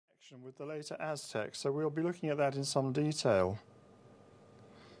connection with the later Aztecs, so we'll be looking at that in some detail.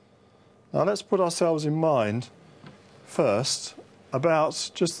 Now let's put ourselves in mind first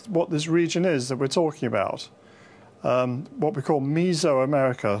about just what this region is that we're talking about. What we call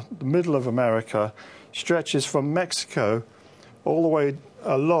Mesoamerica, the middle of America, stretches from Mexico all the way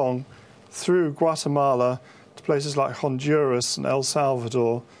along through Guatemala to places like Honduras and El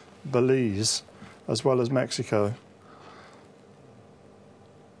Salvador, Belize, as well as Mexico.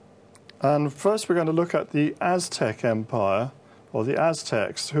 And first we're going to look at the Aztec Empire, or the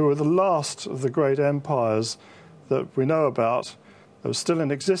Aztecs, who were the last of the great empires that we know about that was still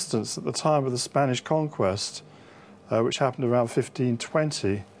in existence at the time of the Spanish conquest, which happened around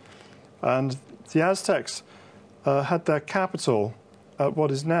 1520. And the Aztecs had their capital at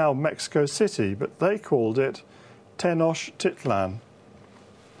what is now Mexico City, but they called it Tenochtitlan.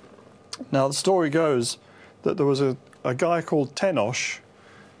 Now the story goes that there was a guy called Tenoch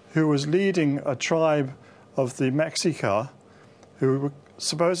who was leading a tribe of the Mexica who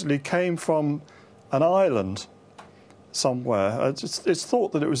supposedly came from an island somewhere. It's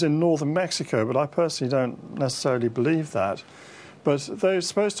thought that it was in northern Mexico, but I personally don't necessarily believe that. But they're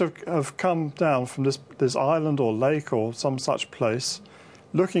supposed to have come down from this island or lake or some such place,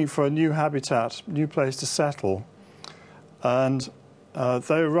 looking for a new habitat, new place to settle. And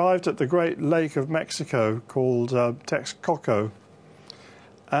they arrived at the great lake of Mexico called Texcoco.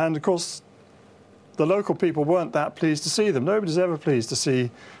 And of course, the local people weren't that pleased to see them. Nobody's ever pleased to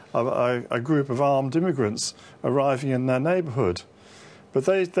see a group of armed immigrants arriving in their neighbourhood. But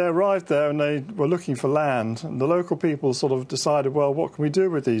they arrived there and they were looking for land, and the local people sort of decided, well, what can we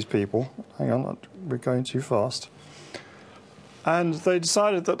do with these people? Hang on, we're going too fast. And they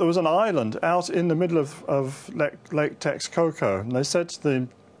decided that there was an island out in the middle of Lake Texcoco, and they said to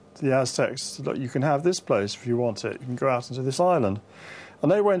the Aztecs, look, you can have this place if you want it. You can go out into this island.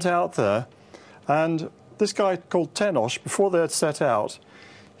 And they went out there, and this guy called Tenoch, before they had set out,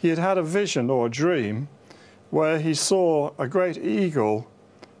 he had had a vision or a dream where he saw a great eagle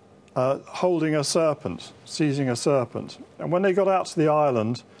holding a serpent, seizing a serpent. And when they got out to the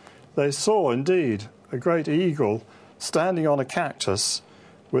island, they saw indeed a great eagle standing on a cactus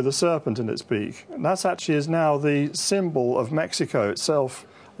with a serpent in its beak. And that actually is now the symbol of Mexico itself.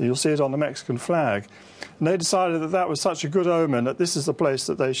 You'll see it on the Mexican flag. And they decided that that was such a good omen that this is the place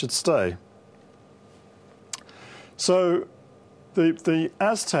that they should stay. So the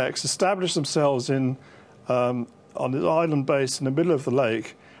Aztecs established themselves on the island base in the middle of the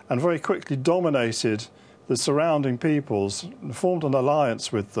lake and very quickly dominated the surrounding peoples and formed an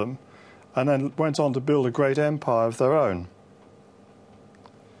alliance with them, and then went on to build a great empire of their own.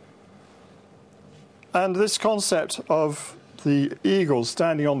 And this concept of the eagle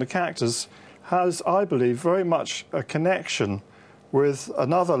standing on the cactus has, I believe, very much a connection with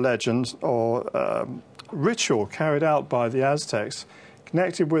another legend or ritual carried out by the Aztecs,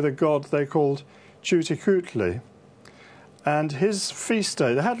 connected with a god they called Chuticutli. And his feast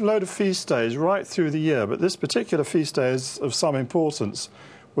day, they had a load of feast days right through the year, but this particular feast day is of some importance,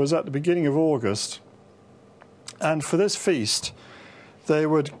 was at the beginning of August. And for this feast, they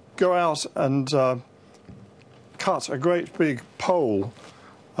would go out and cut a great big pole,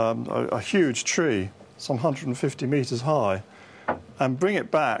 a huge tree, some 150 meters high, and bring it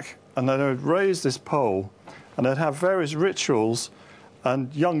back, and they would raise this pole, and they'd have various rituals,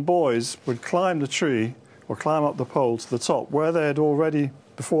 and young boys would climb the tree or climb up the pole to the top, where they had already,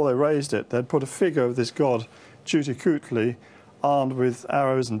 before they raised it, they'd put a figure of this god, Chuticutli, armed with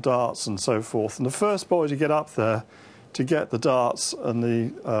arrows and darts and so forth. And the first boy to get up there to get the darts and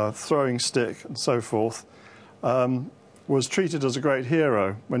the throwing stick and so forth was treated as a great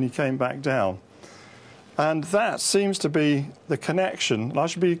hero when he came back down. And that seems to be the connection, and I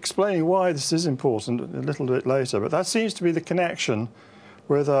should be explaining why this is important a little bit later, but that seems to be the connection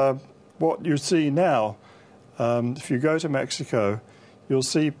with what you see now. If you go to Mexico, you'll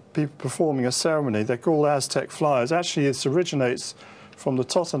see people performing a ceremony. They're called Aztec flyers. Actually, it originates from the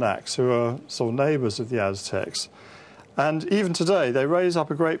Totonacs, who are sort of neighbours of the Aztecs. And even today, they raise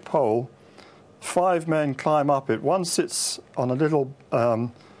up a great pole. 5 men climb up it. One sits on a little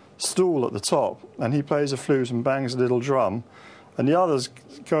stool at the top, and he plays a flute and bangs a little drum. And the others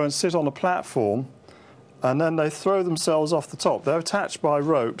go and sit on a platform, and then they throw themselves off the top. They're attached by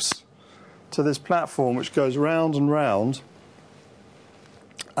ropes to this platform, which goes round and round.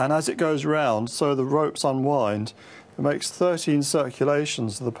 And as it goes round, so the ropes unwind, it makes 13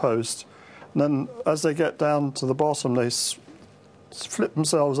 circulations of the post. And then as they get down to the bottom, they flip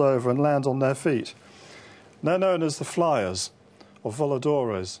themselves over and land on their feet. And they're known as the flyers, or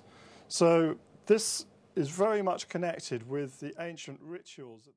voladores. So this is very much connected with the ancient rituals.